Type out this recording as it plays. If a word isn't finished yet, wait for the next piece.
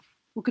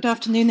Well, good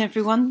afternoon,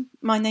 everyone.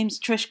 My name's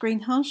Trish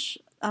Greenhush.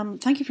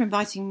 Thank you for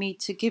inviting me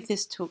to give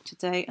this talk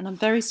today, and I'm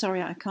very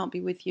sorry I can't be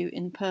with you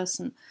in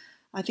person.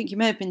 I think you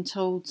may have been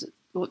told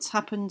what's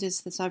happened is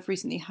that I've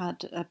recently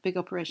had a big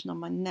operation on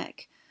my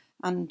neck,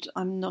 and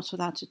I'm not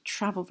allowed to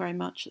travel very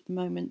much at the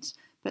moment.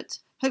 But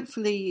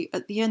hopefully,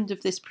 at the end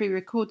of this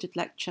pre-recorded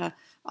lecture,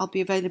 I'll be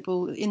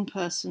available in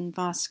person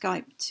via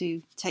Skype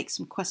to take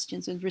some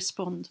questions and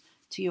respond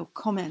to your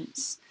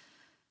comments.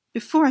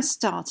 Before I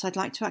start, I'd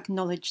like to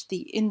acknowledge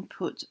the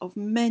input of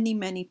many,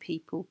 many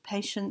people,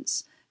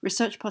 patients,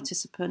 research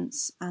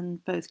participants,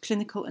 and both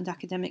clinical and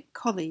academic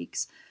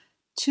colleagues,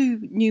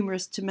 too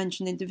numerous to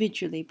mention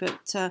individually,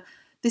 but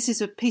this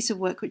is a piece of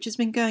work which has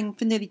been going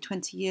for nearly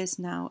 20 years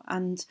now,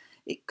 and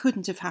it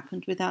couldn't have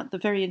happened without the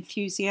very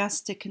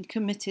enthusiastic and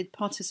committed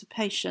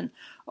participation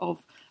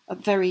of a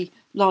very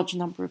large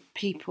number of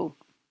people.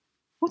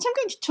 What I'm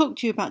going to talk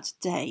to you about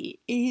today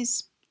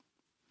is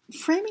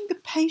framing the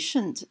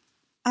patient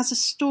as a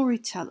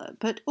storyteller,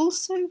 but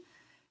also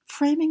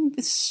framing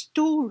the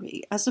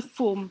story as a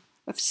form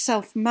of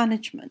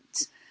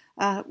self-management,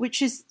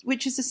 which is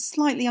a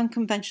slightly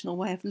unconventional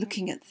way of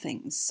looking at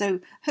things. So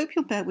hope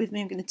you'll bear with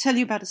me. I'm going to tell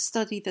you about a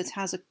study that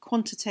has a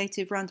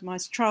quantitative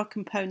randomized trial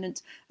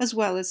component as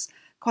well as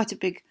quite a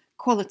big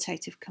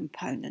qualitative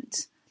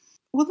component.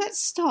 Well, let's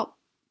start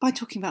by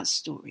talking about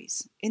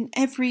stories. In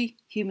every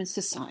human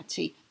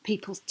society,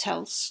 people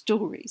tell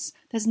stories.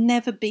 There's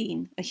never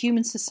been a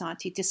human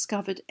society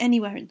discovered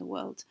anywhere in the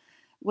world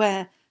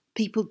where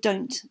people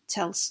don't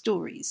tell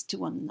stories to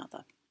one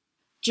another.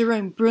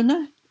 Jerome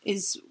Brunner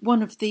is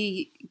one of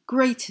the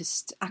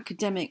greatest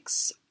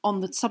academics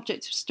on the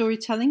subject of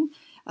storytelling.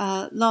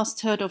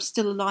 Last heard of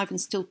still alive and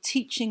still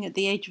teaching at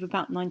the age of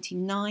about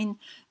 99.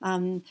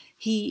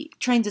 He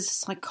trained as a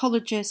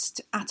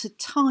psychologist at a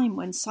time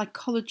when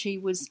psychology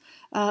was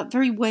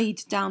very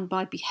weighed down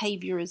by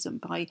behaviorism,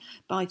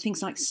 by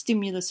things like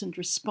stimulus and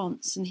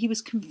response. And he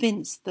was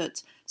convinced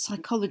that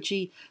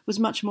psychology was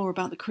much more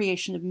about the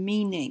creation of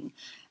meaning.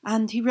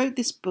 And he wrote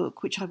this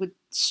book, which I would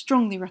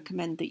strongly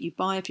recommend that you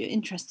buy if you're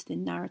interested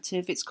in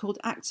narrative. It's called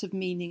Acts of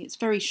Meaning. It's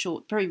very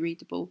short, very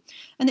readable,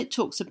 and it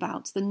talks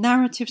about the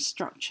narrative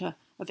structure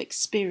of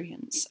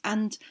experience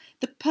and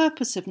the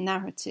purpose of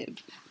narrative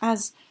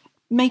as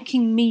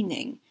making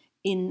meaning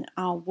in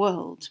our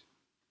world.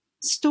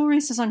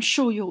 Stories, as I'm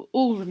sure you'll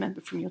all remember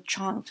from your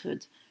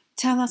childhood,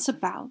 tell us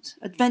about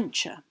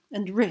adventure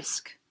and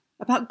risk,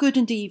 about good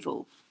and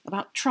evil,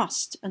 about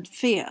trust and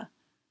fear,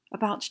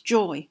 about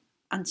joy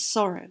and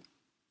sorrow.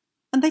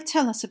 And they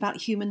tell us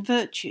about human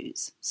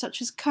virtues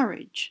such as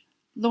courage,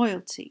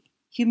 loyalty,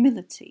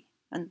 humility,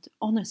 and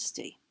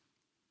honesty.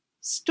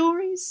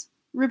 Stories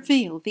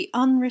reveal the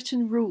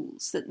unwritten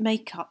rules that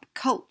make up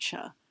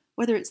culture,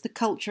 whether it's the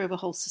culture of a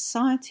whole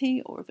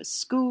society or of a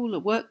school, a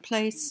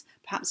workplace,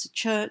 perhaps a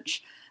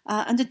church.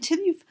 And until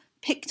you've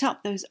picked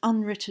up those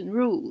unwritten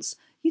rules,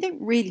 you don't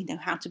really know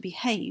how to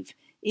behave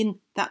in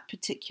that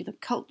particular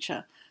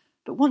culture.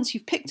 But once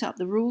you've picked up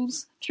the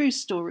rules through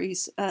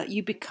stories,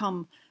 you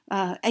become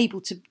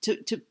able to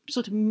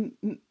sort of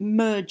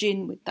merge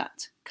in with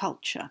that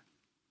culture.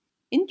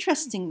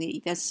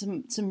 Interestingly, there's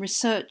some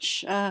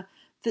research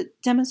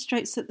that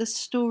demonstrates that the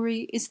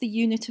story is the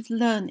unit of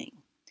learning,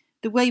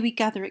 the way we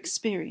gather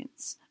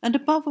experience, and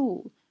above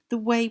all, the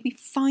way we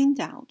find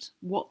out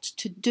what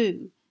to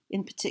do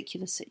in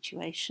particular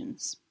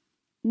situations.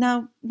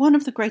 Now, one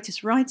of the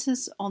greatest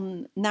writers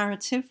on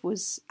narrative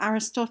was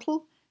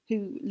Aristotle,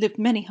 who lived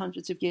many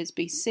hundreds of years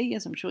BC,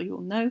 as I'm sure you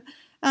all know.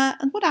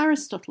 And what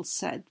Aristotle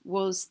said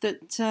was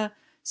that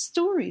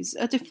stories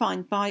are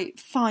defined by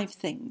 5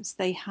 things.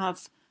 They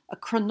have a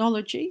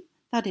chronology,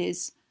 that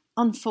is,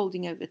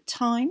 unfolding over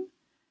time.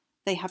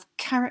 They have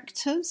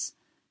characters.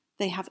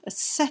 They have a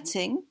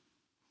setting.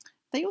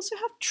 They also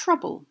have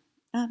trouble.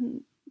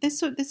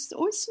 There's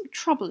always some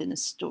trouble in a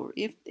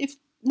story. If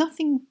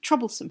nothing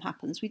troublesome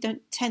happens, we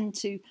don't tend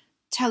to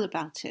tell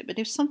about it. But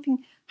if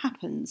something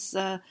happens,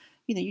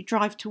 you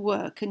drive to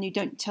work and you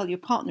don't tell your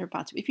partner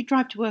about it. If you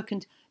drive to work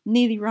and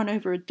nearly run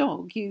over a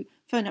dog, you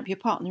phone up your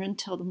partner and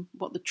tell them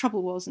what the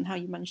trouble was and how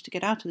you managed to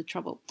get out of the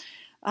trouble.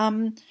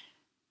 And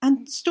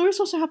stories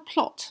also have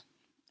plot.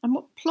 And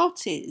what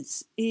plot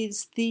is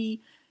the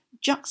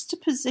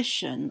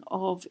juxtaposition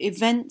of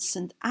events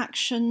and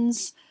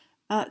actions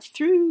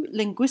through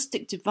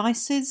linguistic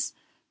devices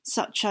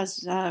such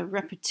as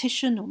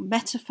repetition or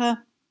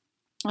metaphor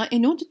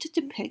in order to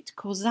depict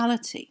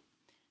causality.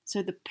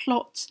 So the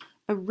plot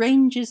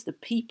arranges the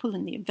people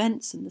and the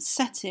events and the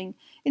setting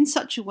in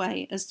such a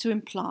way as to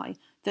imply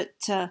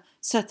that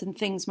certain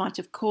things might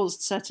have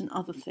caused certain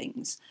other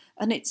things.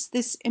 And it's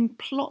this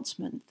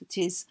emplotment that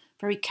is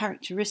very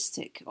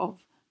characteristic of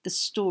the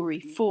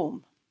story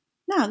form.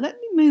 Now, let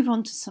me move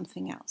on to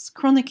something else,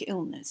 chronic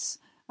illness.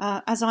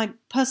 As I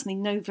personally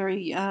know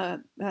very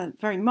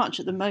much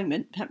at the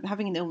moment,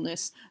 having an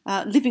illness,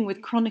 living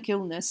with chronic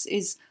illness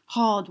is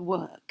hard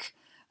work.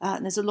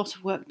 And there's a lot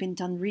of work been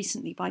done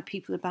recently by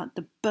people about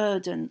the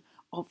burden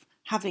of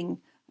having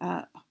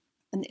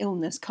an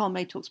illness. Carl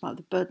May talks about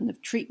the burden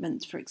of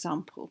treatment, for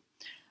example.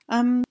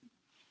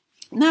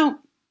 Now,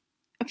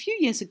 a few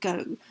years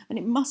ago, and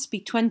it must be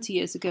 20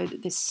 years ago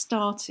that this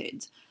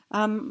started,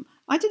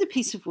 I did a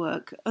piece of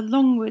work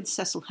along with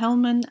Cecil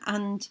Hellman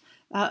and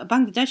a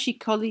Bangladeshi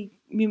colleague,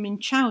 Mumin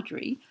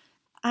Chowdhury,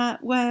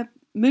 where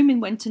Mumin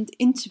went and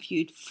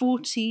interviewed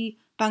 40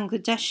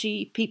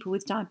 Bangladeshi people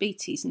with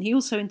diabetes, and he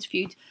also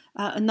interviewed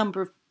a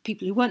number of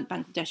people who weren't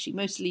Bangladeshi,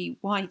 mostly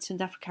white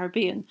and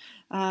Afro-Caribbean.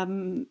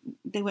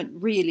 They weren't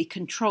really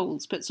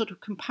controls, but sort of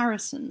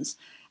comparisons.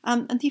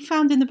 And he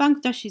found in the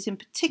Bangladeshis in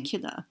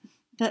particular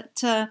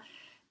that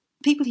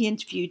people he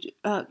interviewed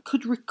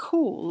could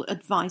recall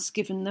advice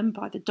given them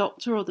by the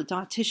doctor or the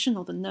dietitian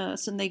or the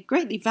nurse, and they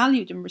greatly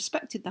valued and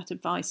respected that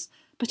advice,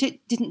 but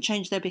it didn't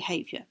change their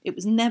behaviour. It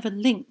was never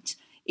linked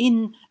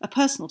in a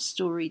personal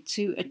story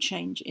to a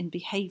change in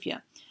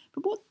behaviour.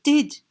 But what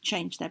did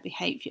change their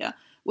behaviour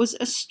was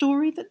a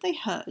story that they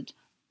heard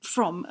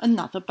from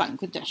another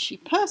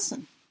Bangladeshi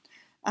person.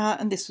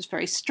 And this was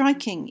very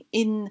striking.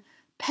 In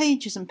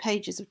pages and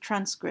pages of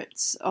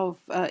transcripts of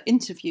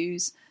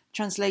interviews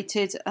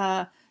translated,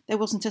 there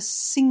wasn't a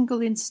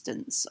single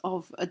instance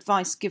of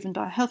advice given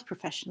by a health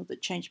professional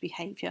that changed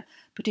behaviour,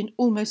 but in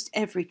almost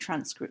every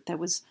transcript there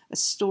was a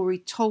story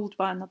told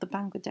by another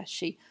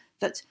Bangladeshi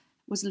that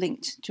was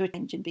linked to a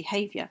change in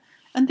behaviour.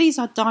 And these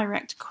are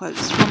direct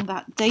quotes from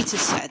that data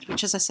set,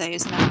 which, as I say,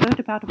 is now heard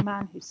about a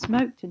man who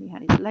smoked and he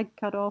had his leg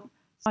cut off.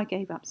 I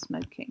gave up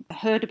smoking. I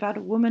heard about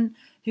a woman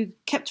who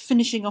kept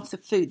finishing off the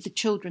food the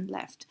children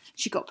left.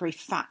 She got very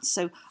fat,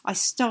 so I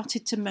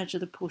started to measure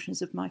the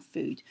portions of my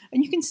food.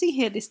 And you can see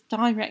here this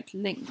direct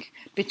link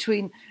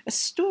between a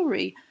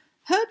story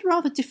heard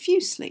rather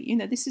diffusely. You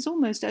know, this is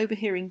almost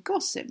overhearing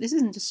gossip. This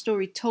isn't a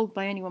story told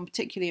by anyone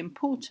particularly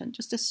important,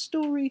 just a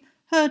story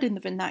heard in the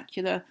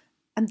vernacular,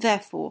 and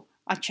therefore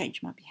I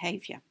changed my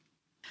behaviour.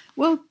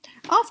 Well,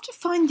 after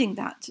finding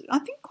that, I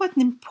think quite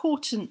an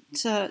important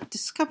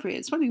discovery,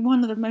 it's probably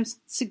one of the most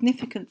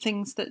significant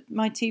things that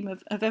my team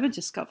have ever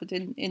discovered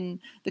in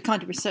the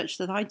kind of research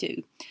that I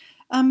do,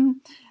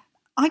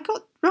 I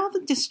got rather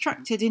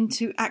distracted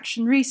into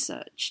action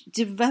research,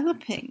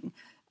 developing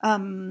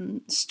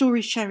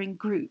story sharing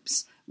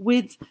groups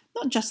with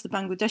not just the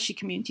Bangladeshi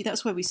community,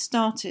 that's where we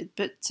started,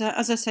 but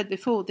as I said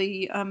before,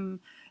 the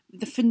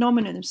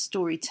phenomenon of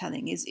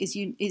storytelling is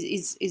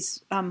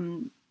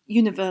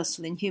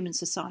universal in human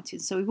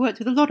societies. So we worked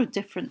with a lot of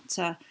different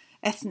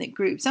ethnic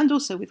groups and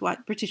also with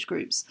white British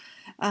groups,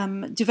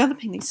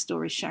 developing these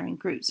story sharing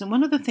groups. And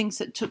one of the things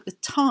that took the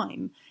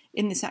time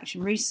in this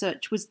action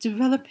research was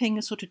developing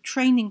a sort of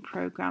training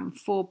program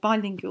for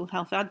bilingual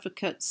health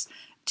advocates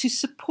to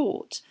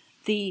support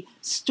the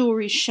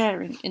story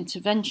sharing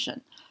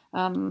intervention.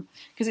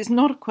 Because it's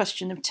not a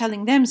question of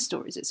telling them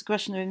stories, it's a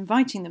question of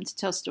inviting them to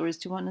tell stories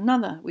to one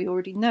another. We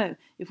already know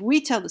if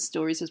we tell the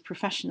stories as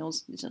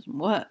professionals, it doesn't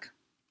work.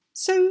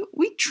 So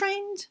we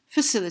trained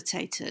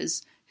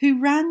facilitators who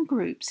ran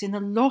groups in a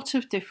lot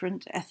of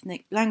different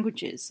ethnic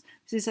languages.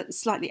 This is a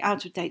slightly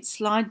out-of-date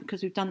slide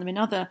because we've done them in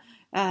other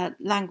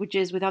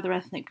languages with other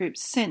ethnic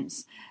groups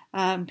since,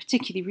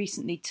 particularly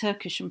recently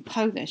Turkish and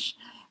Polish.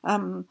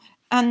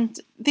 And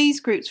these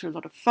groups were a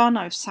lot of fun.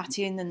 I've sat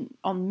in and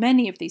on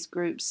many of these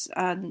groups,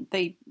 and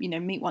they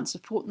meet once a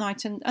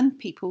fortnight, and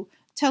people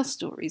tell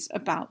stories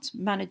about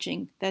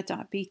managing their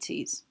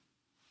diabetes.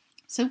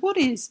 So what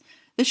is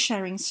the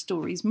sharing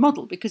stories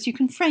model? Because you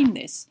can frame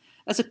this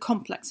as a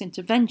complex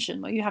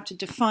intervention where you have to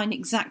define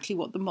exactly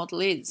what the model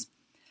is.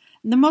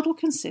 And the model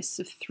consists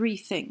of three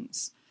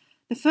things.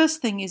 The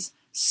first thing is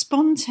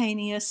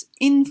spontaneous,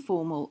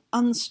 informal,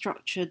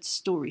 unstructured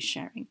story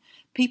sharing.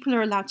 People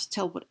are allowed to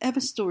tell whatever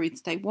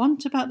stories they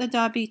want about their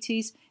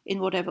diabetes in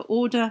whatever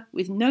order,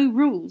 with no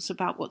rules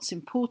about what's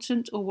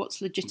important or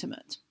what's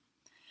legitimate.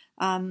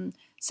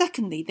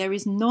 Secondly, there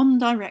is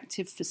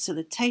non-directive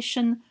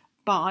facilitation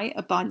by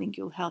a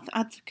bilingual health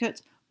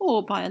advocate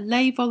or by a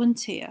lay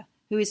volunteer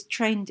who is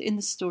trained in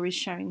the story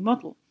sharing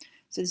model.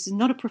 So this is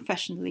not a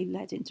professionally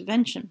led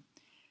intervention.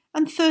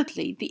 And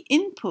thirdly, the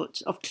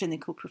input of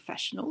clinical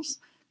professionals,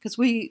 because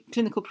we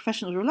clinical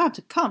professionals are allowed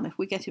to come if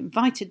we get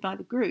invited by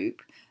the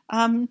group,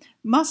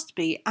 must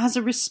be as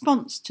a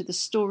response to the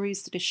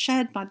stories that are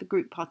shared by the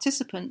group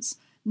participants,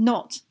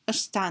 not a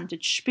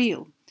standard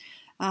spiel.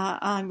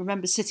 I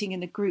remember sitting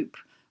in a group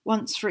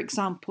once, for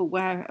example,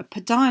 where a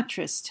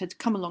podiatrist had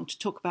come along to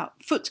talk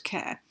about foot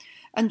care,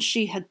 and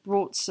she had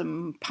brought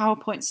some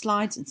PowerPoint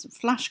slides and some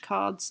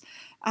flashcards,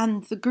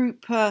 and the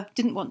group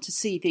didn't want to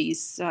see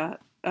these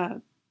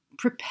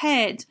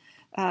prepared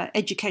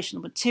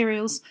educational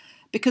materials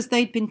because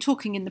they'd been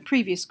talking in the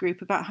previous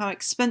group about how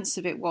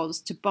expensive it was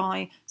to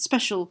buy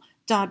special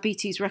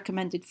diabetes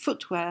recommended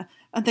footwear,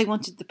 and they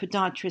wanted the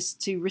podiatrist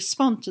to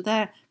respond to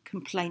their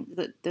complaint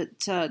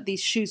that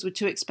these shoes were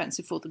too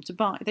expensive for them to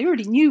buy. They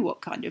already knew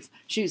what kind of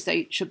shoes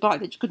they should buy,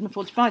 they just couldn't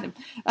afford to buy them.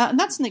 And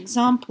that's an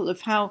example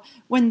of how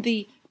when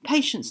the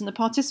patients and the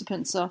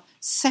participants are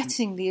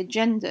setting the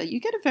agenda, you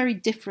get a very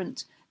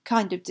different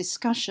kind of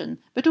discussion,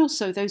 but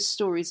also those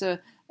stories are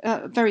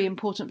very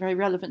important, very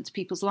relevant to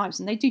people's lives,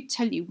 and they do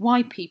tell you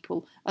why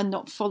people are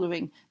not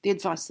following the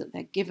advice that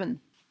they're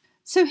given.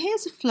 So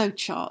here's a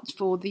flowchart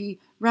for the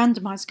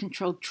randomised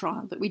controlled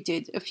trial that we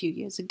did a few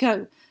years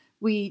ago.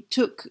 We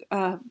took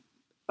a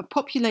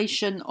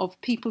population of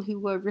people who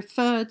were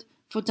referred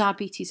for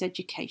diabetes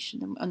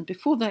education. And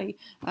before they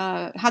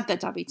had their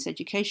diabetes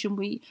education,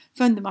 we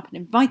phoned them up and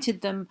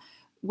invited them.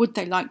 Would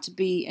they like to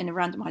be in a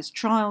randomised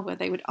trial where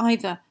they would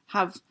either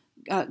have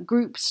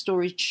group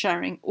story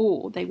sharing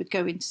or they would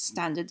go into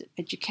standard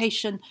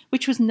education,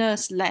 which was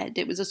nurse-led.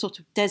 It was a sort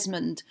of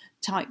Desmond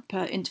type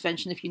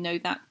intervention, if you know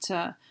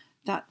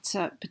that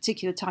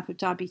particular type of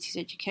diabetes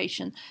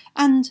education.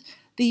 And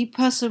the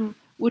person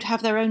would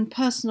have their own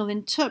personal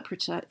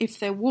interpreter if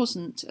there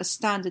wasn't a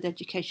standard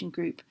education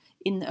group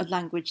in a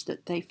language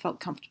that they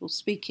felt comfortable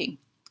speaking.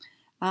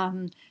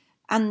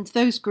 And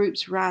those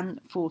groups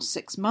ran for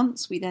 6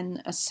 months. We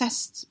then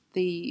assessed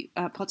the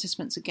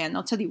participants again.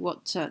 I'll tell you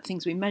what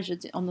things we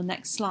measured on the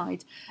next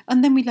slide.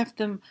 And then we left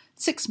them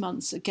 6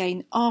 months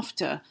again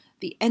after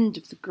the end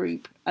of the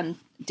group and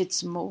did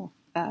some more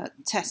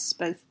tests,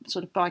 both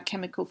sort of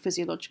biochemical,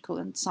 physiological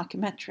and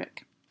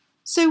psychometric.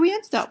 So we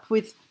ended up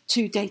with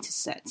 2 data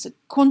sets, a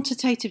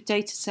quantitative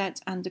data set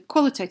and a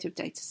qualitative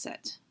data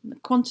set. In the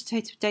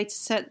quantitative data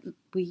set,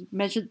 we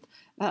measured,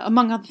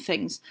 among other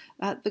things,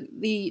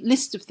 the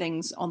list of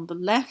things on the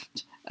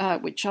left,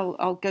 which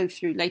I'll go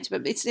through later,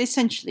 but it's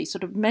essentially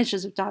sort of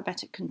measures of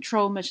diabetic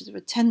control, measures of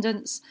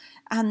attendance,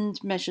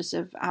 and measures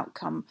of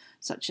outcome,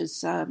 such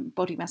as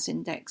body mass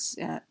index,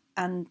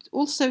 and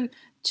also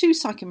 2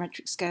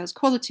 psychometric scales,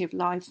 quality of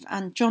life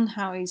and John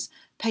Howie's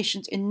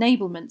patient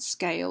enablement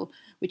scale,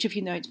 which, if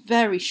you know, it's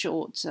very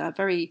short,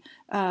 very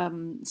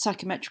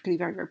psychometrically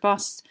very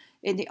robust.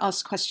 It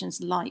asks questions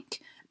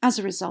like, as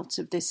a result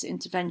of this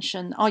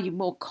intervention, are you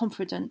more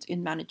confident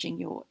in managing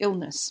your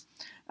illness?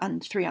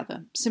 And 3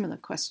 other similar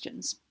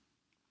questions.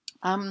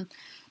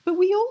 But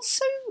we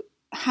also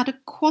had a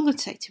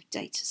qualitative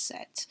data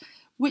set,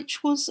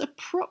 which was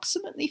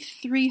approximately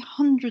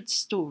 300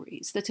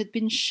 stories that had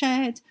been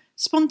shared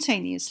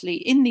spontaneously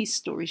in these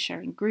story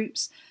sharing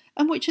groups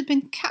and which had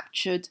been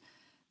captured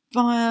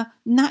via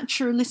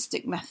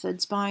naturalistic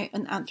methods by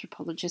an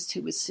anthropologist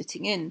who was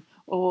sitting in,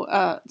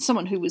 or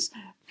someone who was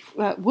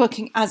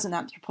working as an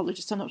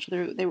anthropologist. I'm not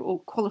sure they were all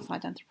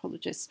qualified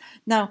anthropologists.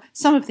 Now,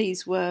 some of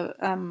these were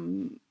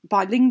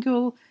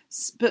bilingual,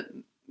 but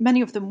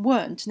many of them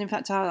weren't. And in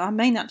fact, our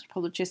main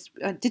anthropologist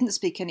didn't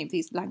speak any of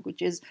these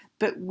languages,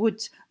 but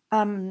would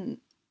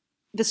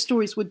the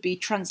stories would be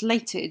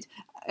translated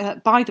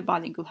by the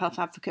bilingual health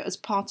advocate as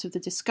part of the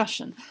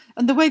discussion.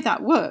 And the way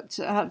that worked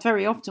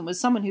very often was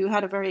someone who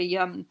had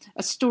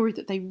a story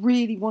that they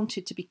really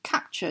wanted to be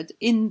captured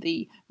in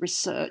the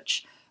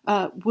research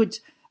would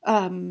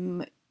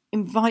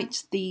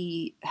invite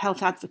the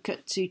health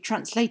advocate to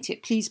translate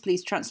it.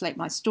 Please translate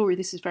my story.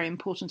 This is very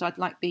important. I'd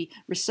like the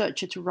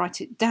researcher to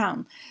write it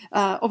down.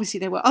 Obviously,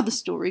 there were other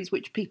stories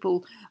which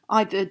people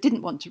either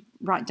didn't want to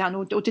write down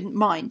or didn't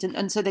mind,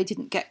 and so they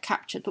didn't get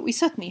captured. But we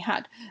certainly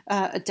had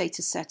a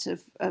data set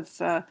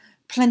of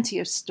plenty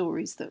of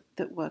stories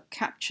that were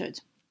captured.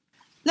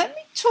 Let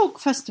me talk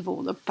first of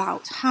all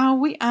about how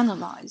we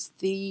analysed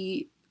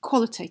the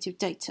qualitative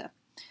data.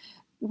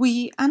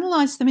 We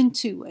analysed them in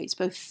 2 ways,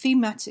 both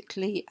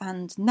thematically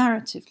and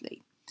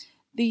narratively.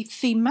 The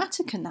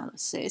thematic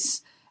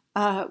analysis,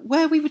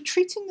 where we were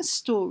treating the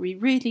story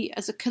really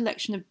as a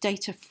collection of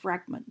data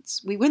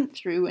fragments. We went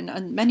through,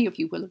 and many of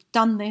you will have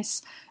done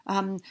this.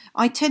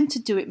 I tend to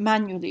do it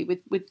manually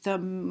with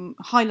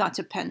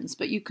highlighter pens,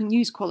 but you can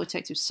use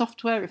qualitative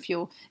software if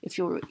you're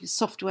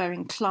software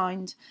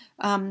inclined.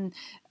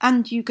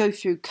 And you go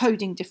through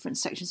coding different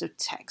sections of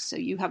text. So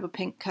you have a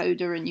pink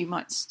coder and you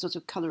might sort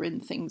of colour in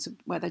things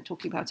where they're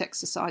talking about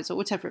exercise or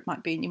whatever it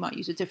might be, and you might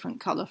use a different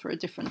colour for a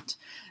different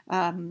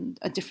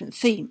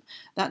theme.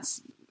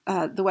 That's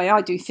the way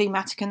I do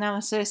thematic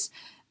analysis,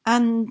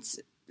 and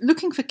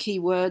looking for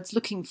keywords,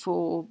 looking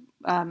for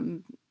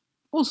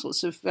all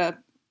sorts of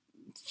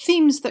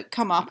themes that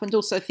come up and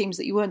also themes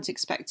that you weren't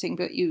expecting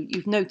but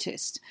you've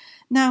noticed.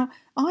 Now,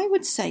 I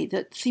would say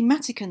that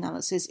thematic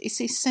analysis is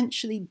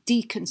essentially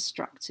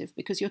deconstructive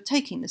because you're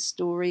taking the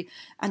story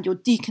and you're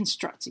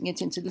deconstructing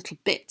it into little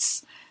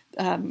bits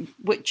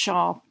which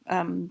are,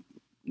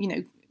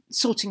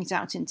 sorting it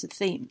out into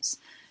themes.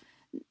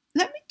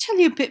 Let me tell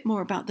you a bit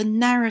more about the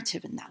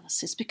narrative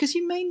analysis because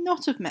you may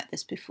not have met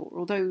this before,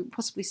 although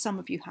possibly some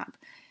of you have.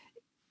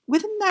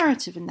 With a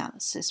narrative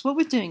analysis, what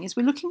we're doing is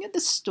we're looking at the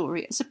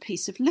story as a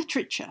piece of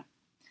literature,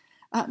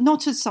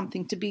 not as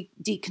something to be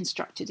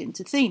deconstructed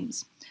into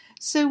themes.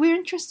 So we're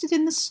interested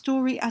in the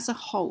story as a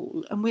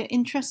whole, and we're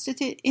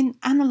interested in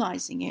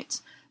analysing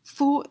it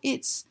for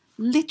its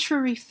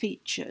literary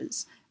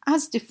features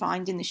as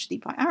defined initially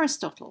by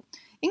Aristotle,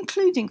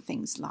 including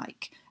things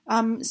like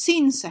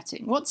scene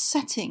setting, what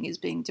setting is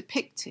being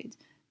depicted,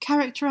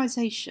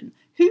 characterisation,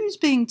 who's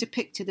being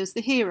depicted as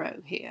the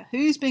hero here,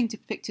 who's being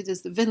depicted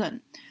as the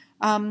villain,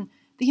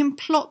 the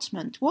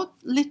emplotment, what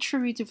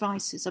literary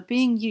devices are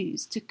being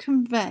used to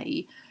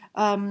convey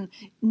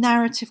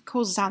narrative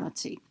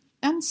causality,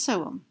 and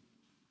so on.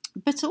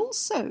 But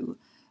also,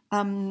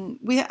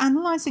 we are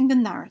analysing the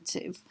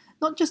narrative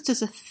not just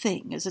as a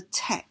thing, as a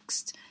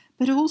text,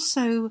 but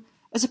also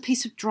as a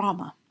piece of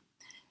drama,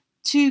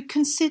 to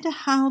consider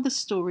how the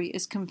story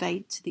is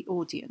conveyed to the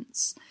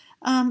audience.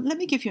 Let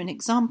me give you an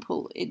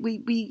example.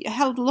 We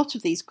held a lot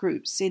of these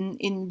groups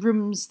in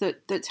rooms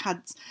that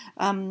had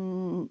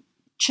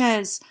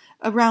chairs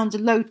around a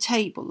low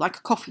table, like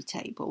a coffee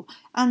table,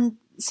 and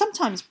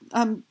sometimes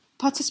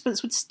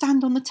participants would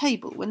stand on the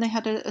table when they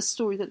had a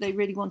story that they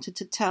really wanted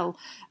to tell,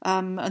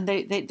 and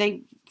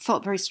they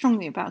felt very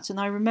strongly about. And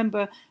I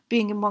remember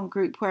being in one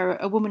group where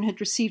a woman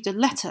had received a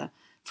letter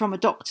from a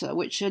doctor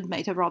which had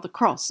made her rather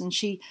cross, and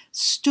she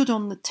stood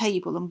on the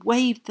table and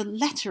waved the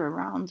letter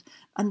around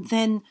and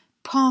then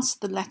passed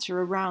the letter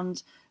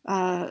around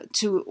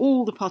to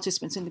all the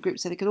participants in the group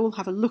so they could all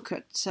have a look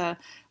at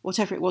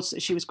whatever it was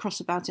that she was cross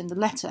about in the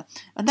letter.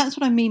 And that's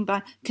what I mean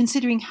by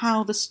considering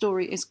how the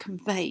story is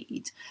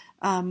conveyed,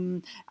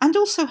 and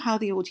also how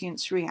the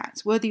audience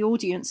reacts. Were the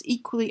audience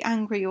equally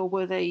angry, or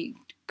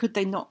could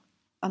they not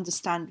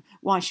understand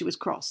why she was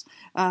cross?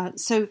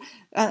 So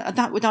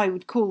that I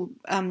would call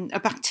a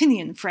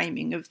Bakhtinian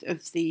framing of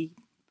the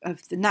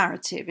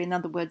narrative. In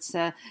other words,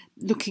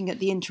 looking at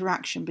the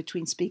interaction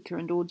between speaker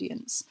and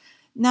audience.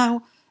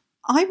 Now,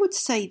 I would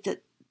say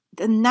that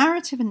the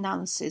narrative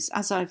analysis,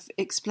 as I've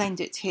explained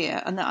it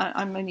here, and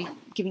I'm only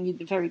giving you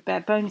the very bare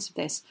bones of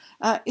this,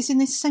 is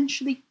an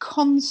essentially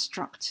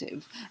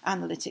constructive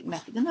analytic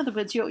method. In other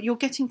words, you're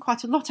getting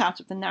quite a lot out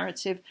of the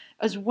narrative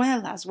as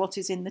well as what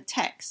is in the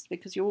text,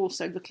 because you're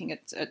also looking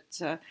at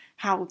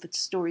how the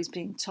story is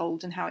being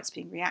told and how it's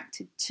being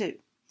reacted to.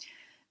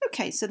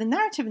 Okay, so the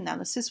narrative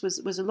analysis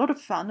was a lot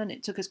of fun, and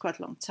it took us quite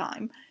a long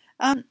time.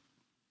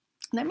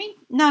 Let me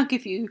now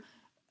give you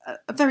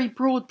a very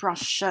broad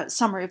brush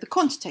summary of the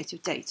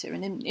quantitative data.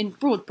 And in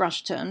broad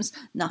brush terms,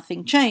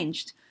 nothing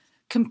changed.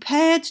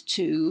 Compared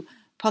to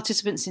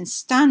participants in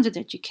standard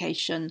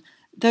education,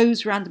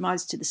 those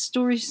randomised to the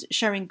story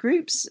sharing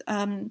groups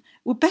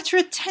were better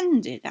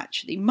attended,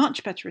 actually,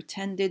 much better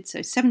attended. So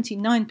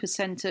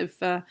 79%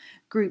 of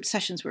group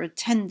sessions were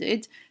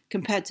attended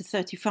compared to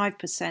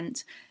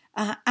 35%.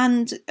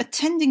 And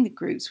attending the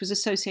groups was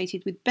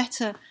associated with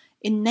better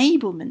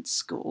enablement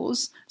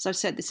scores. As I've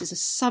said, this is a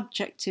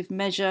subjective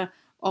measure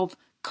of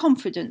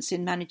confidence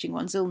in managing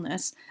one's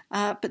illness,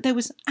 but there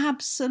was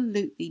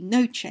absolutely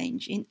no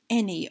change in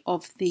any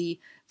of the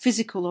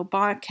physical or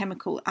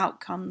biochemical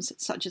outcomes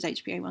such as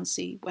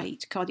HbA1c,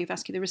 weight,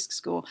 cardiovascular risk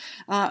score,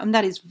 and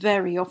that is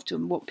very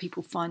often what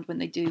people find when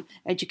they do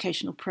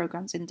educational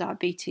programs in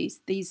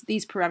diabetes.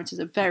 These parameters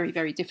are very,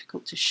 very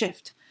difficult to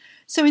shift.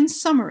 So in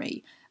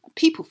summary,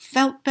 people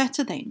felt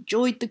better, they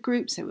enjoyed the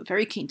groups, they were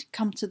very keen to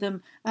come to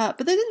them, but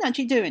they didn't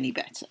actually do any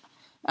better.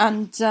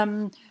 And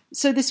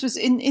so this was,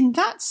 in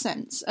that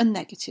sense, a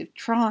negative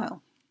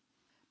trial.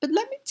 But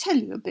let me tell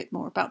you a bit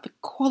more about the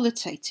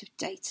qualitative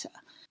data.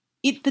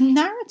 The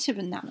narrative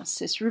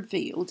analysis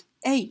revealed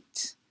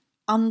 8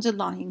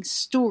 underlying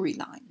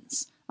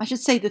storylines. I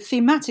should say the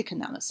thematic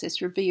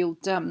analysis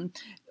revealed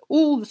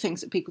all the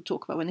things that people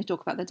talk about when they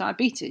talk about their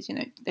diabetes. You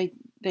know,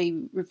 they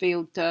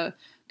revealed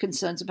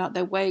concerns about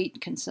their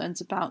weight, concerns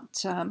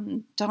about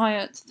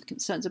diet,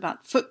 concerns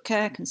about foot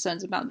care,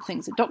 concerns about the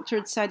things the doctor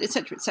had said,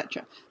 etc.,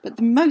 etc. But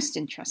the most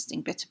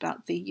interesting bit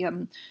about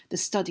the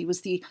study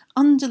was the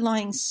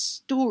underlying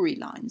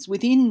storylines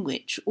within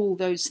which all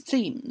those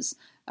themes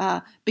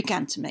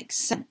began to make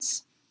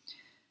sense.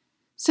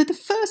 So the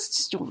first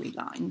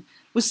storyline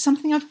was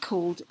something I've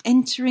called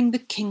entering the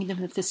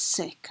kingdom of the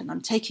sick, and I'm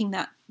taking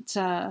that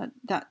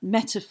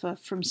metaphor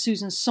from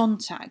Susan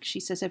Sontag. She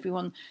says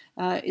everyone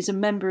is a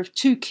member of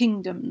 2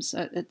 kingdoms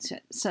at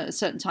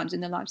certain times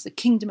in their lives, the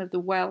kingdom of the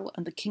well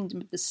and the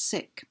kingdom of the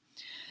sick.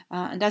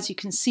 And as you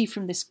can see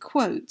from this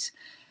quote,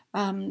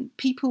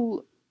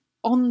 people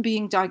on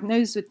being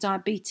diagnosed with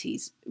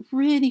diabetes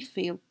really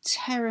feel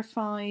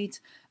terrified,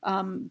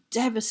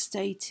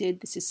 devastated.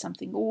 This is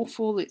something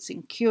awful, it's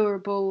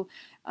incurable,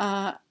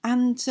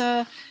 and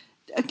a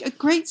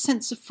great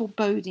sense of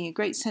foreboding, a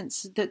great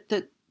sense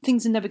that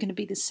things are never going to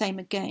be the same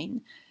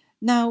again.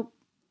 Now,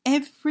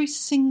 every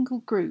single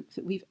group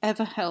that we've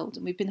ever held,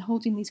 and we've been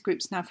holding these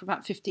groups now for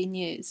about 15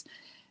 years,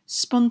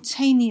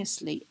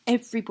 spontaneously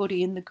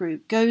everybody in the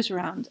group goes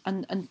around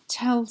and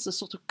tells a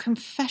sort of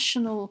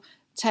confessional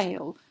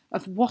tale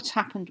of what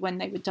happened when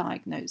they were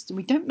diagnosed. And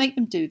we don't make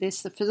them do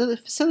this, the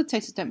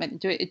facilitators don't make them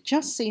do it, it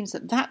just seems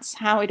that that's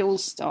how it all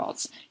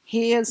starts.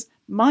 Here's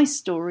my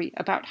story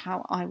about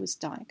how I was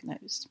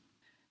diagnosed.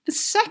 The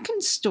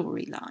second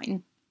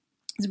storyline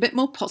is a bit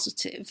more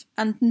positive,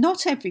 and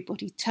not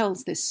everybody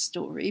tells this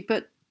story,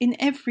 but in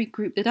every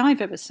group that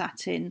I've ever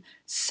sat in,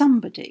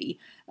 somebody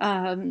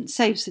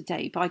saves the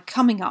day by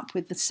coming up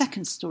with the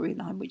second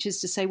storyline, which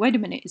is to say, wait a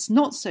minute, it's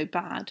not so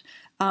bad.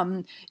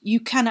 You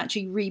can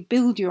actually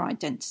rebuild your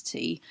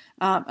identity.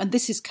 And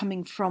this is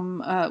coming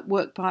from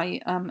work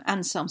by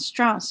Anselm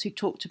Strauss, who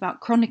talked about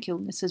chronic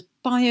illness as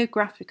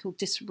biographical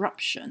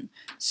disruption,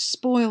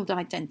 spoiled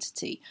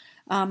identity.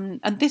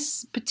 And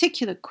this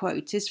particular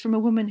quote is from a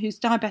woman who's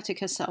diabetic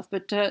herself,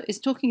 but is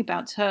talking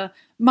about her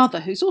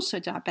mother, who's also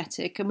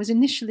diabetic and was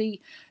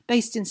initially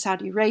based in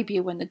Saudi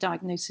Arabia when the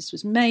diagnosis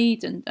was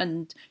made.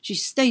 And she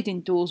stayed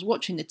indoors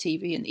watching the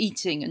TV and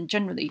eating and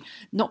generally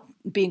not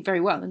being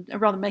very well and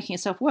rather making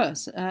herself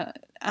worse.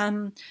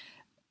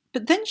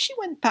 But then she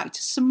went back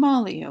to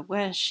Somalia,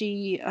 where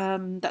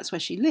that's where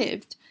she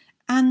lived.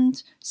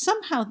 And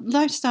somehow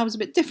lifestyle was a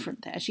bit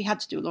different there. She had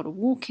to do a lot of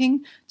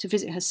walking to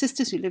visit her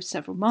sisters who lived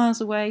several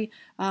miles away.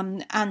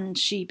 And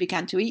she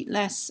began to eat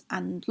less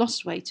and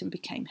lost weight and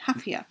became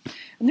happier.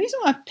 And the reason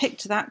why I've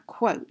picked that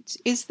quote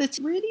is that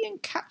it really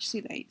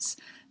encapsulates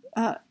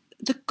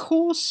the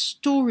core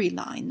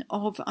storyline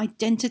of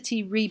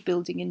identity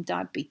rebuilding in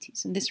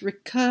diabetes. And this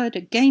recurred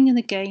again and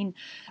again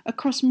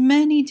across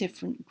many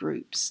different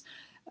groups.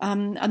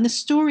 And the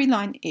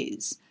storyline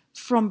is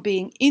from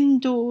being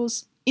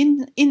indoors,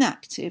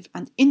 inactive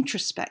and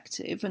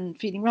introspective and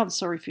feeling rather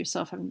sorry for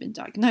yourself having been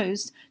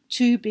diagnosed,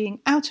 to being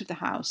out of the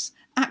house,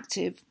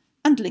 active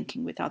and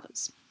linking with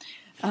others.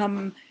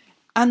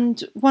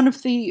 And one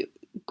of the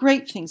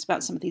great things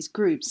about some of these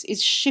groups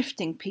is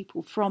shifting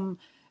people from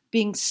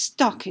being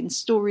stuck in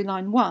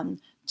storyline 1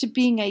 to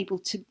being able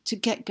to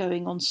get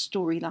going on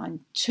storyline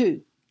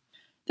 2.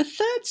 The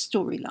third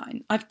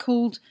storyline I've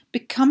called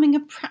Becoming a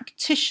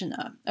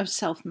Practitioner of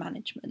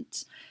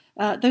Self-Management.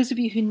 Those of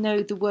you who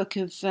know the work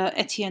of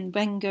Etienne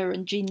Wenger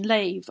and Jean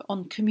Lave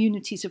on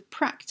communities of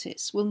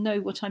practice will know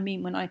what I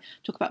mean when I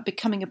talk about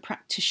becoming a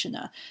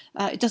practitioner.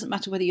 It doesn't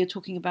matter whether you're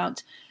talking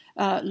about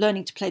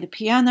learning to play the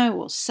piano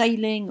or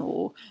sailing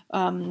or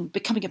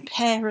becoming a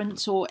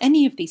parent or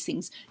any of these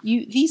things.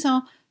 These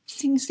are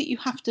things that you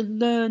have to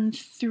learn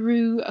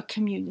through a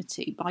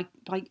community by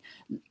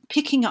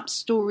picking up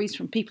stories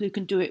from people who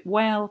can do it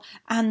well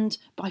and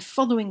by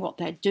following what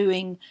they're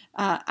doing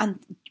and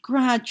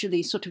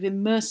gradually sort of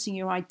immersing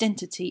your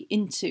identity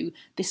into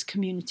this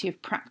community of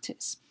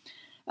practice.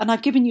 And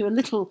I've given you a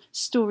little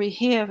story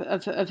here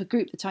of a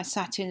group that I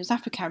sat in. It was an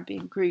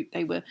Afro-Caribbean group.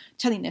 They were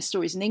telling their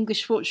stories in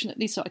English,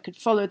 fortunately, so I could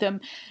follow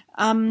them.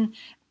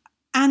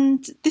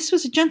 And this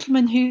was a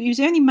gentleman he was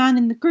the only man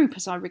in the group,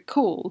 as I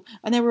recall.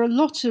 And there were a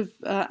lot of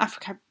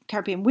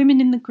Afro-Caribbean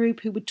women in the group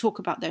who would talk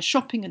about their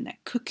shopping and their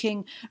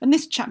cooking. And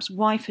this chap's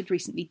wife had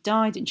recently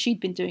died and she'd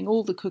been doing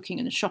all the cooking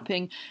and the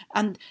shopping.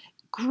 And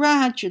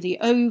gradually,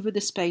 over the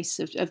space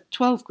of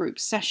 12 group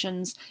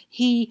sessions,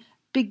 he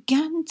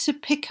began to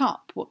pick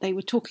up what they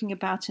were talking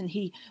about, and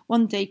he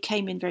one day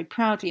came in very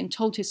proudly and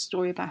told his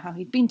story about how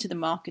he'd been to the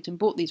market and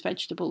bought these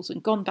vegetables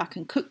and gone back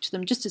and cooked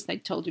them just as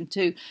they'd told him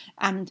to,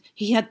 and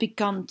he had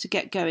begun to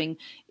get going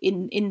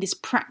in this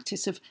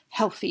practice of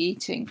healthy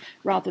eating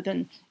rather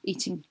than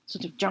eating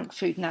sort of junk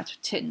food and out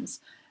of tins.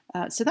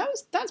 So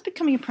that's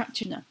becoming a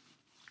practitioner.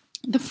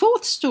 The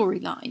fourth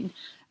storyline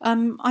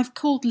I've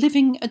called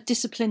Living a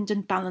Disciplined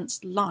and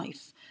Balanced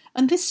Life.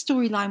 And this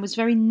storyline was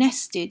very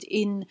nested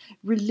in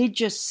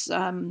religious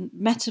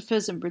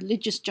metaphors and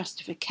religious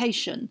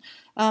justification.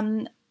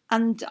 And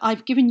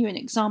I've given you an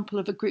example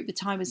of a group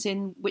that I was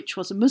in, which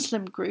was a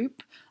Muslim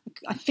group.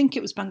 I think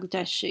it was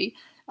Bangladeshi,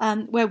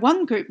 where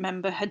one group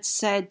member had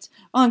said,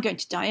 I'm going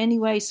to die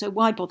anyway, so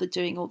why bother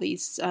doing all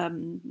these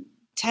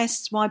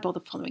tests? Why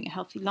bother following a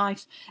healthy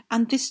life?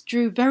 And this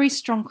drew very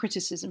strong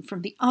criticism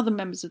from the other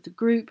members of the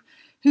group,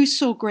 who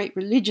saw great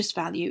religious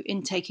value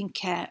in taking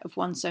care of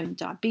one's own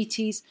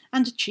diabetes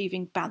and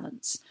achieving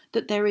balance,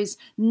 that there is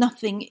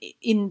nothing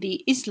in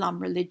the Islam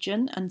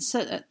religion, and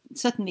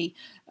certainly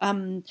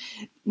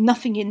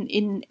nothing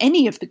in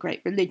any of the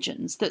great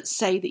religions, that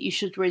say that you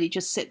should really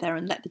just sit there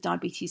and let the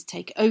diabetes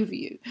take over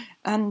you.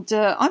 And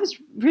I was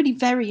really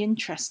very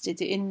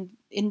interested in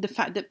the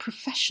fact that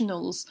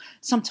professionals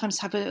sometimes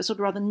have a sort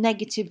of rather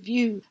negative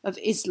view of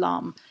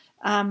Islam.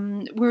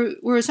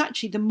 Whereas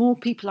actually the more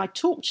people I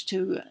talked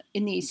to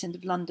in the East End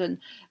of London,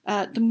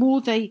 the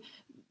more they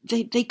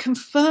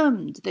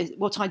confirmed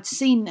what I'd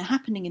seen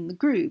happening in the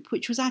group,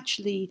 which was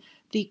actually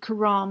the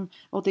Quran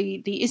or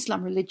the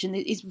Islam religion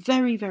is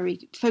very,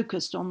 very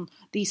focused on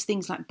these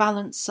things like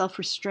balance,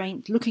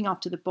 self-restraint, looking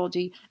after the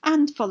body,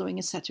 and following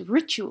a set of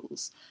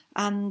rituals.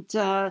 And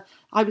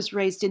I was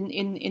raised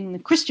in the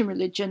Christian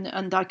religion,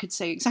 and I could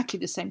say exactly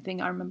the same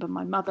thing. I remember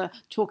my mother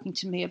talking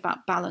to me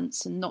about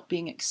balance and not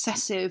being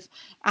excessive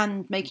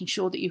and making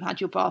sure that you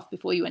had your bath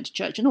before you went to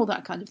church and all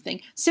that kind of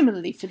thing.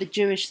 Similarly, for the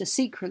Jewish, the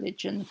Sikh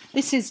religion,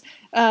 this is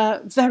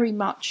very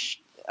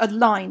much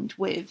aligned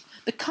with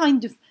the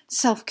kind of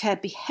self-care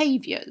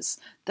behaviours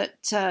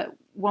that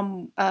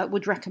one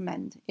would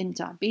recommend in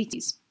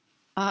diabetes.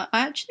 I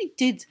actually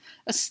did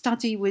a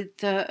study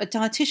with a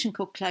dietitian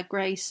called Claire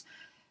Grace,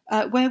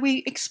 where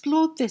we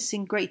explored this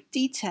in great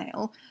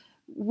detail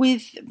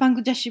with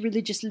Bangladeshi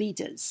religious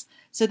leaders.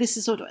 So this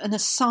is sort of an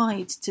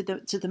aside to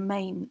the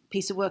main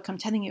piece of work I'm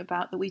telling you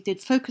about, that we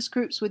did focus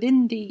groups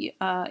within the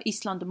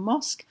East London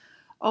Mosque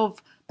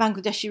of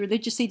Bangladeshi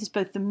religious leaders,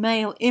 both the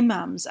male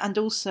imams and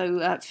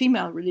also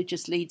female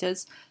religious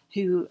leaders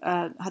who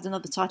had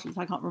another title that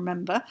I can't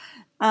remember.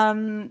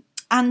 And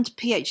and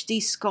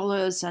PhD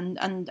scholars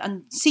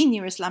and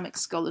senior Islamic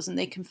scholars, and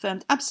they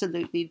confirmed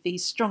absolutely the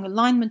strong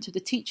alignment of the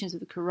teachings of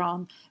the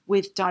Quran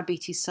with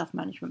diabetes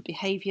self-management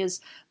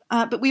behaviours.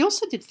 But we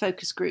also did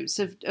focus groups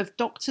of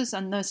doctors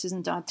and nurses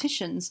and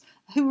dietitians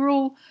who were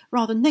all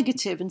rather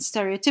negative and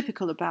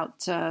stereotypical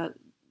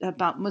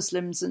about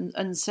Muslims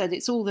and said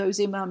it's all those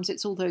imams,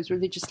 it's all those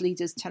religious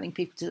leaders telling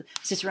people to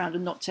sit around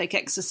and not take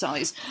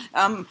exercise.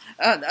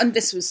 And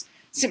this was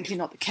simply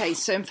not the case.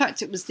 So in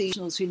fact, it was the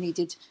professionals who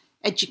needed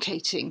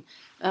educating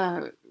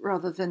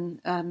rather than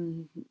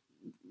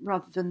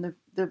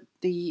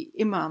the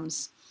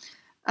imams.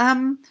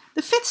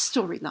 The fifth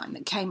storyline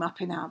that came up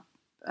in our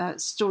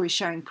story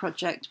sharing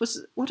project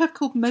was what I've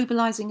called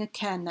mobilising a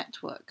care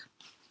network.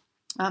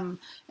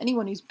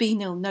 Anyone who's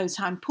been ill knows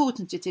how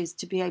important it is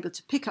to be able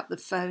to pick up the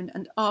phone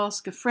and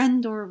ask a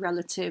friend or a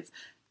relative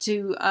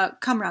to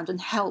come around and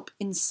help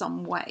in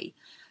some way.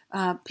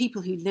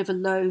 People who live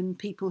alone,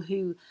 people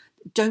who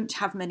don't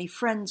have many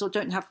friends or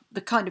don't have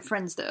the kind of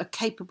friends that are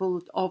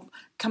capable of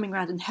coming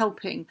around and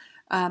helping,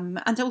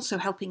 and also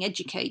helping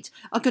educate,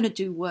 are going to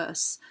do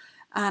worse.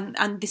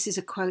 And this is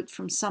a quote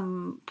from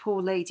some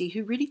poor lady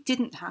who really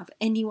didn't have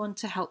anyone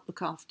to help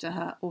look after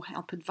her or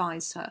help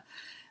advise her.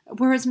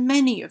 Whereas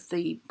many of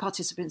the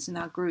participants in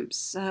our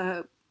groups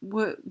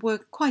were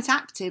quite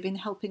active in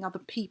helping other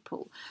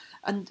people.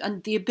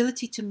 And the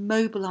ability to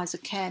mobilise a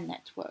care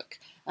network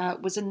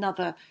was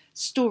another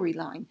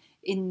storyline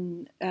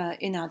in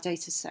our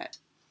data set.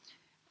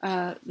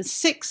 The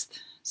sixth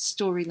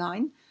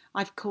storyline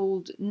I've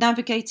called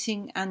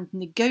Navigating and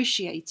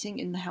Negotiating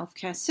in the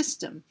Healthcare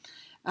System,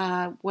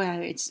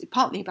 where it's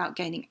partly about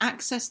gaining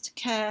access to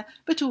care,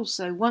 but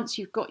also once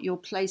you've got your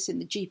place in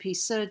the GP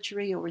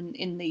surgery or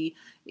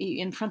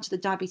in front of the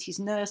diabetes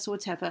nurse or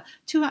whatever,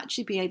 to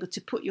actually be able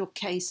to put your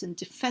case and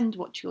defend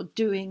what you're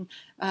doing,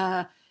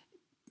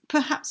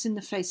 perhaps in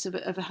the face of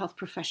a health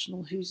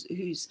professional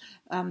who's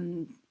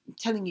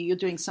telling you you're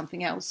doing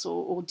something else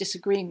or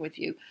disagreeing with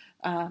you.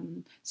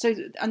 And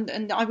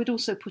I would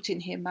also put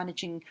in here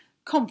managing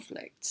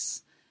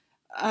conflicts.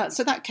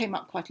 So that came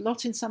up quite a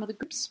lot in some of the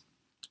groups.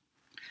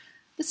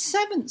 The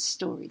seventh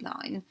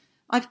storyline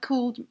I've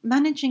called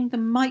Managing the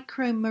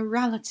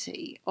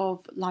Micro-Morality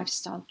of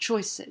Lifestyle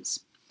Choices.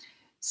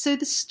 So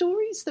the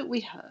stories that we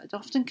heard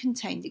often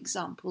contained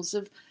examples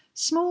of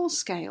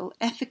small-scale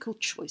ethical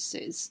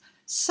choices,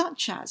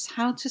 such as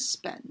how to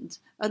spend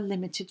a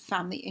limited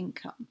family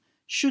income.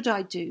 Should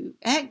I do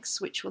X,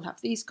 which will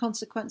have these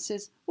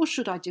consequences, or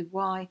should I do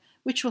Y,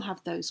 which will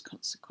have those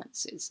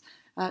consequences?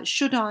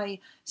 Should I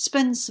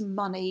spend some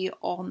money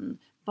on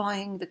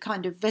buying the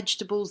kind of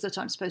vegetables that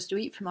I'm supposed to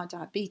eat for my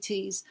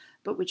diabetes,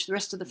 but which the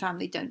rest of the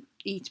family don't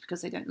eat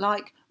because they don't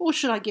like? Or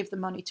should I give the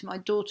money to my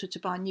daughter to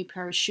buy a new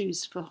pair of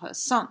shoes for her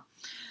son?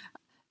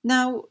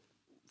 Now,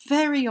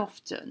 very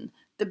often,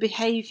 the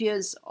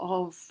behaviours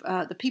of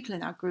the people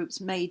in our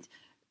groups made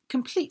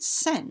complete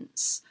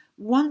sense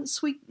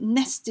once we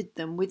nested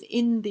them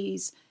within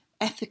these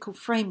ethical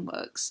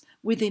frameworks,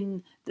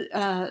 within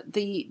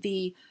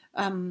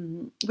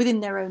within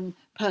their own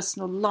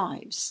personal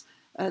lives.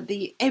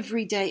 The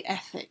everyday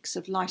ethics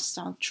of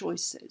lifestyle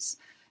choices.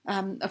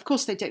 Of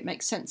course, they don't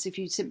make sense if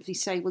you simply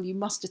say, well, you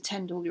must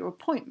attend all your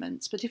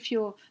appointments. But if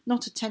you're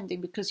not attending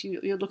because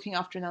you're looking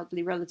after an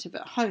elderly relative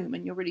at home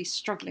and you're really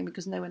struggling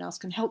because no one else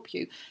can help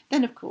you,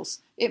 then, of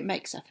course, it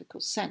makes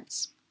ethical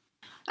sense.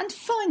 And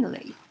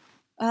finally,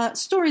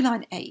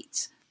 storyline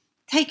 8,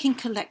 taking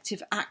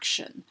collective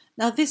action.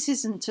 Now, this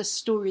isn't a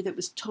story that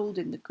was told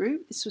in the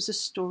group. This was a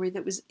story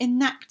that was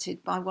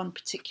enacted by one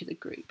particular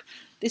group.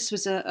 This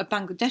was a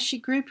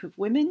Bangladeshi group of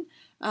women,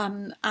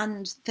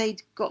 and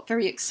they'd got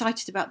very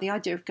excited about the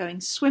idea of going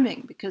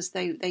swimming because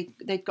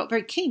they'd got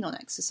very keen on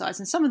exercise,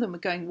 and some of them were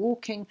going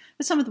walking,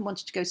 but some of them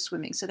wanted to go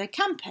swimming. So they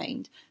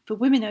campaigned for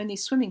women-only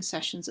swimming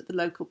sessions at the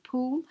local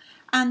pool,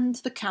 and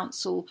the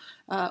council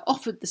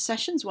offered the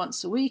sessions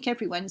once a week,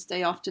 every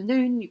Wednesday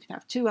afternoon. You can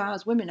have 2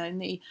 hours, women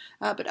only,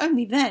 but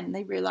only then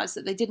they realised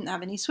that they didn't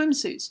have any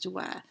swimsuits to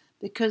wear,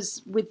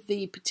 because with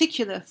the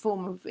particular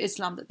form of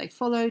Islam that they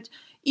followed,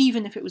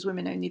 even if it was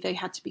women only, they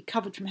had to be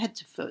covered from head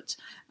to foot.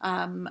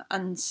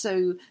 And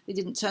so they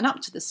didn't turn up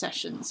to the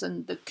sessions,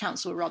 and the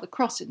council were rather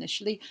cross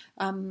initially.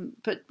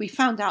 But we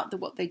found out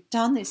that what they'd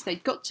done is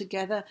they'd got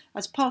together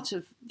as part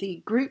of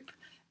the group,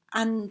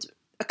 and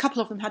a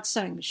couple of them had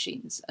sewing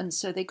machines. And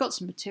so they got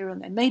some material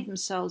and they made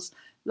themselves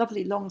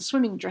lovely long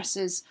swimming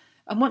dresses.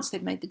 And once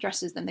they'd made the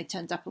dresses, then they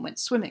turned up and went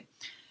swimming.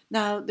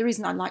 Now, the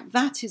reason I like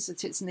that is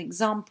that it's an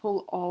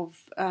example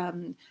of,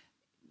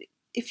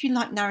 if you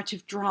like,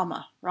 narrative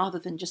drama rather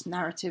than just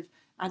narrative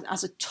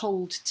as a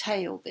told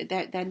tale.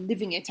 They're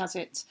living it as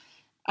it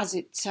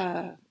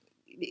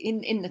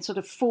in the sort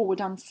of forward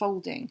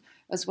unfolding,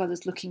 as well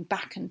as looking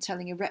back and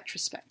telling a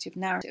retrospective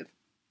narrative.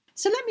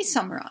 So let me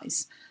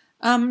summarise.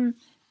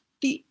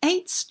 The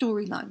 8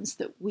 storylines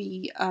that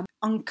we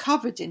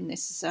uncovered in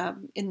this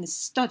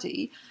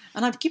study,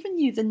 and I've given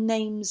you the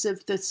names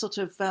of the sort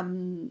of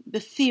the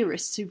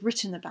theorists who've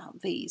written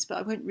about these, but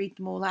I won't read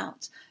them all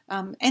out.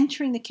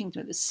 Entering the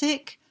Kingdom of the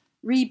Sick,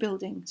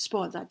 Rebuilding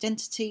Spoiled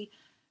Identity,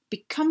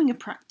 becoming a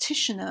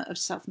practitioner of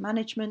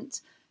self-management,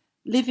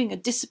 living a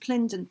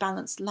disciplined and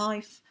balanced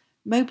life,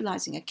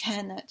 mobilising a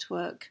care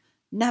network,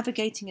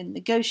 navigating and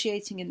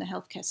negotiating in the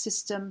healthcare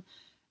system,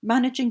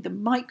 managing the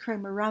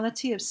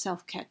micro-morality of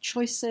self-care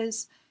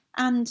choices,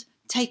 and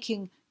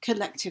taking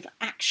collective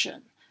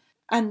action.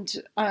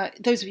 And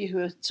those of you who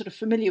are sort of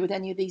familiar with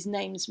any of these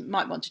names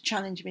might want to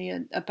challenge me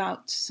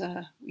about,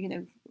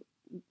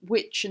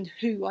 which and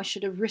who I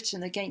should have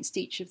written against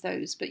each of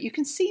those. But you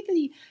can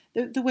see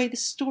the way the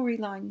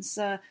storylines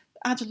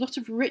add a lot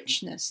of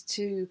richness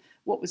to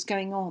what was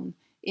going on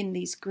in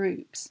these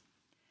groups.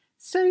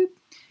 So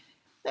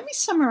let me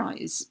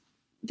summarise.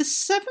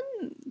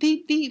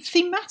 The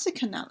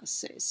thematic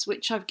analysis,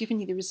 which I've given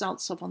you the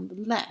results of on the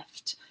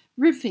left,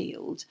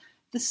 revealed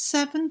the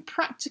 7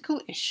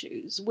 practical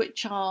issues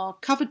which are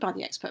covered by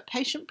the Expert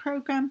Patient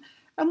Programme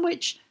and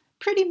which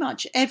pretty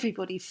much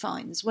everybody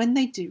finds when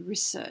they do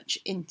research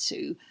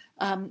into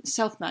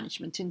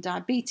self-management in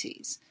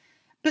diabetes.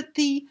 But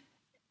the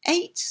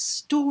 8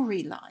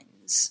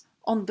 storylines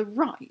on the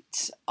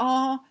right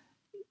are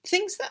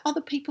things that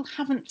other people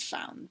haven't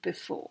found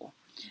before.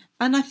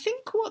 And I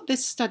think what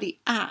this study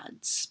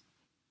adds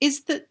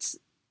is that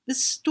the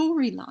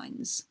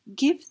storylines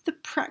give the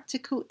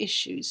practical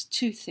issues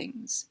 2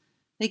 things.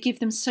 They give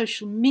them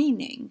social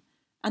meaning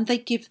and they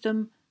give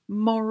them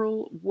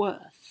moral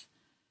worth.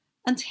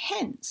 And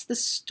hence the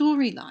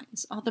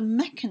storylines are the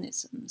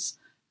mechanisms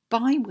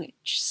by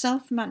which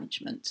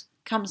self-management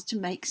comes to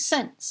make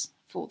sense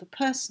for the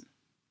person.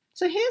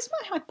 So here's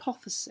my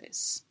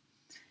hypothesis.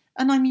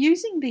 And I'm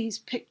using these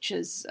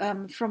pictures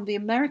from the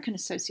American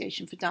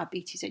Association for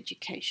Diabetes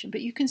Education,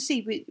 but you can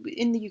see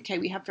in the UK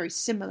we have very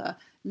similar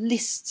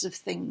lists of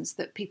things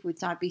that people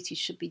with diabetes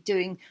should be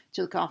doing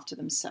to look after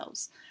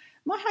themselves.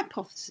 My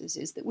hypothesis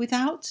is that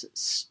without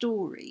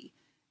story,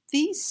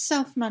 these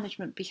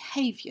self-management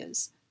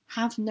behaviours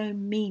have no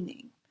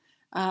meaning.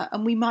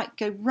 And we might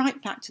go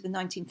right back to the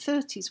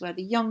 1930s where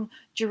the young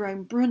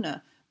Jerome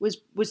Brunner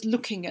was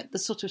looking at the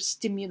sort of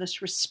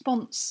stimulus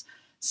response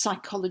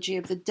psychology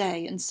of the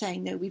day and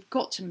saying, no, we've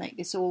got to make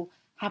this all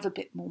have a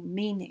bit more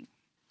meaning.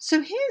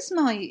 So here's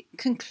my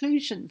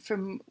conclusion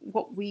from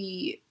what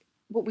we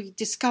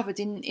discovered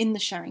in the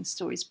Sharing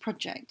Stories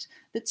project,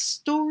 that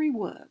story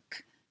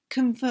work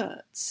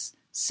converts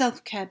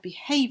self-care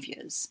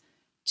behaviours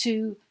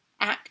to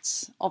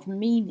acts of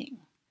meaning.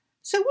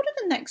 So what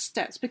are the next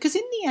steps? Because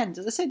in the end,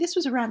 as I say, this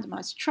was a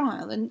randomised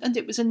trial and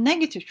it was a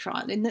negative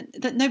trial in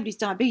that nobody's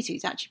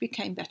diabetes actually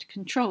became better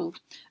controlled.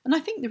 And I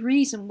think the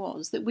reason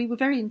was that we were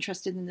very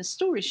interested in the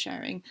story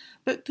sharing,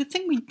 but the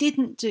thing we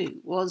didn't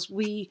do was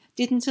we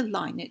didn't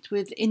align it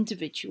with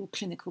individual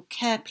clinical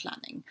care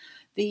planning,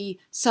 the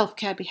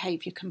self-care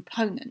behaviour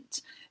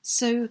component.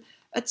 So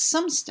at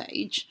some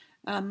stage,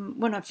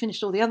 when I've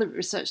finished all the other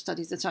research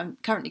studies that I've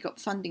currently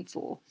got funding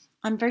for,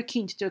 I'm very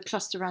keen to do a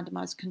cluster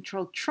randomised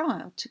controlled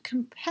trial to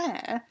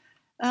compare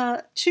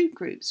 2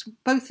 groups,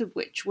 both of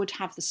which would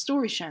have the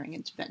story sharing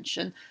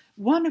intervention,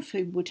 one of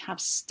whom would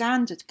have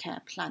standard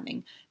care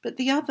planning, but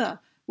the other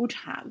would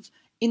have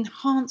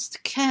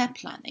enhanced care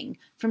planning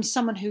from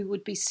someone who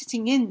would be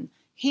sitting in,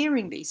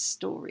 hearing these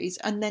stories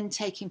and then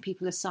taking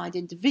people aside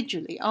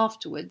individually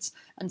afterwards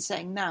and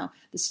saying, now,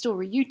 the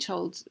story you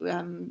told,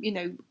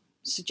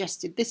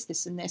 suggested this,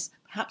 this and this,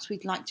 perhaps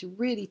we'd like to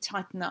really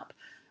tighten up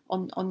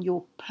on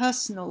your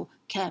personal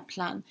care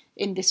plan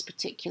in this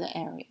particular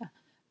area.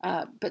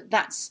 But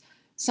that's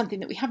something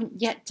that we haven't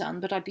yet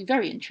done, but I'd be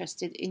very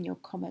interested in your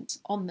comments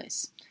on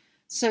this.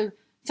 So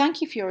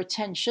thank you for your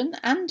attention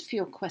and for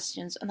your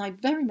questions, and I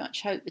very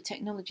much hope the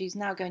technology is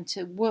now going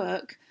to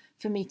work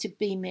for me to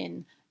beam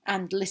in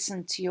and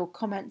listen to your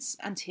comments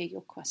and hear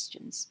your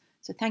questions.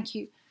 So thank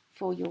you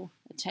for your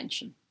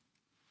attention.